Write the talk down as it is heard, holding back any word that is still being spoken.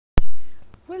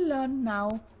We'll learn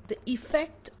now the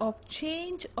effect of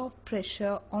change of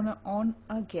pressure on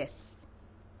a gas.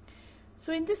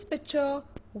 So in this picture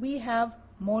we have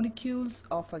molecules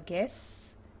of a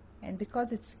gas, and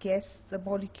because it's gas, the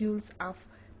molecules of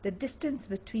the distance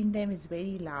between them is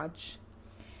very large,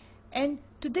 and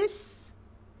to this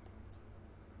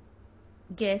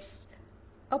gas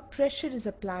a pressure is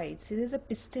applied. So there's a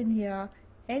piston here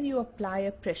and you apply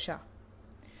a pressure.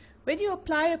 When you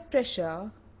apply a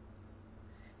pressure,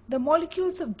 the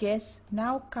molecules of gas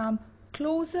now come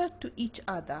closer to each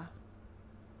other.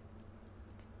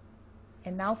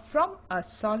 And now from a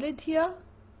solid here,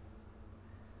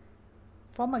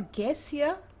 from a gas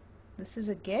here, this is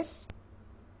a gas,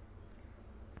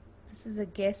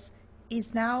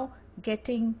 is now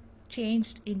getting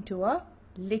changed into a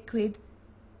liquid.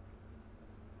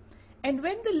 And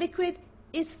when the liquid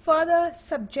is further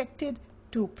subjected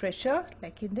to pressure,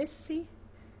 like in this, see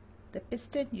the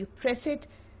piston, you press it,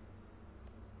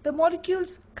 the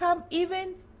molecules come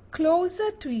even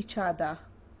closer to each other,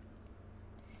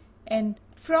 and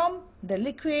from the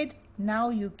liquid now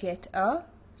you get a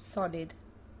solid.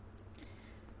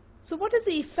 So what is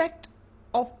the effect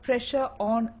of pressure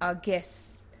on a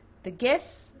gas? The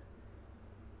gas,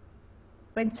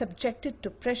 when subjected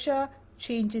to pressure,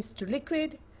 changes to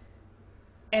liquid,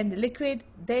 and the liquid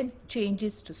then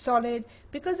changes to solid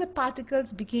because the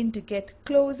particles begin to get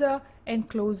closer and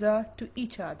closer to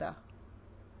each other.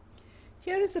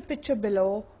 Here is a picture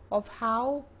below of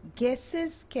how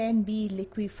gases can be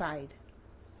liquefied.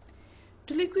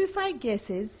 To liquefy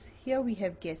gases, here we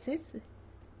have gases.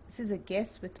 This is a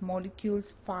gas with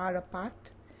molecules far apart.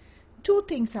 Two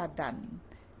things are done.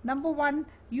 Number one,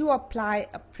 you apply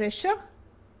a pressure,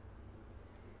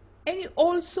 and you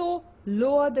also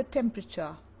lower the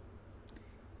temperature.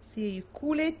 See, you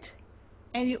cool it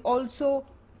and you also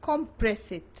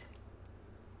compress it.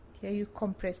 Here you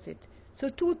compress it. So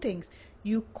two things,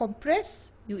 you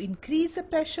compress, you increase the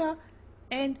pressure,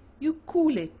 and you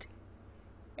cool it,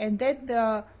 and then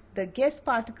the gas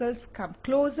particles come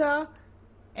closer,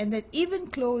 and then even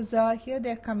closer. Here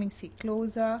they are coming, see,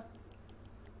 closer,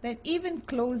 then even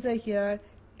closer here,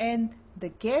 and the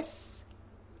gas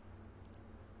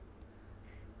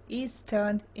is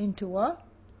turned into a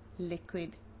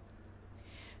liquid.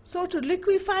 So to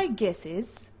liquefy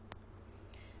gases,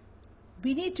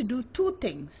 we need to do two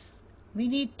things. We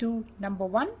need to, number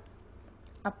one,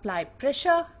 apply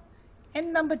pressure,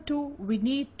 and number two, we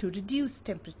need to reduce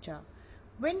temperature.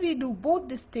 When we do both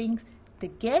these things, the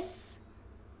gas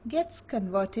gets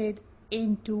converted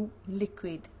into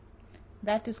liquid.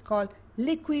 That is called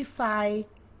liquefy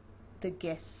the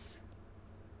gas.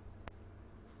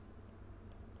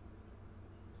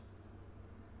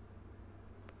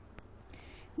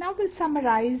 Now we'll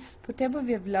summarize whatever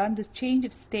we have learned, the change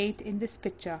of state in this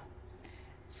picture.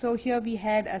 So here we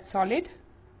had a solid.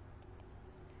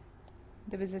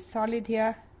 There was a solid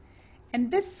here, and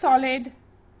this solid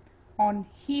on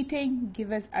heating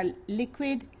gave us a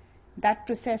liquid. That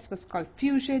process was called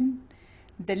fusion.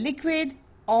 The liquid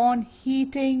on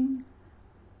heating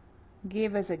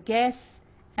gave us a gas,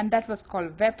 and that was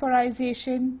called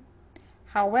vaporization.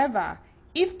 However,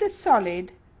 if the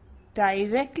solid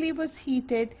directly was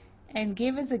heated and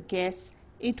gave us a gas,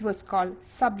 it was called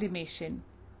sublimation.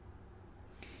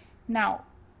 Now,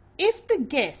 if the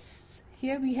gas,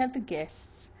 here we have the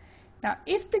gas. Now,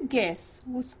 if the gas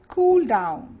was cooled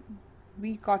down,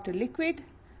 we got a liquid,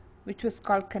 which was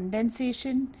called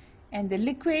condensation, and the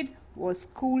liquid was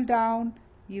cooled down,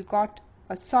 you got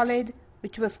a solid,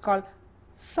 which was called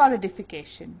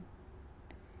solidification.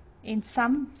 In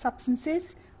some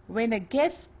substances, when a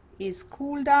gas is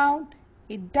cooled down,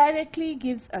 it directly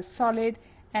gives a solid,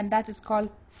 and that is called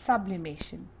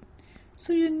sublimation.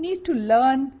 So you need to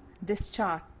learn this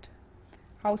chart,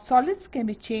 how solids can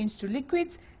be changed to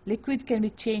liquids, liquid can be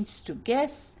changed to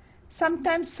gas,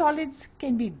 sometimes solids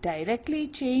can be directly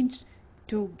changed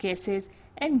to gases,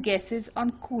 and gases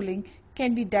on cooling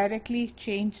can be directly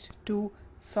changed to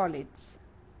solids.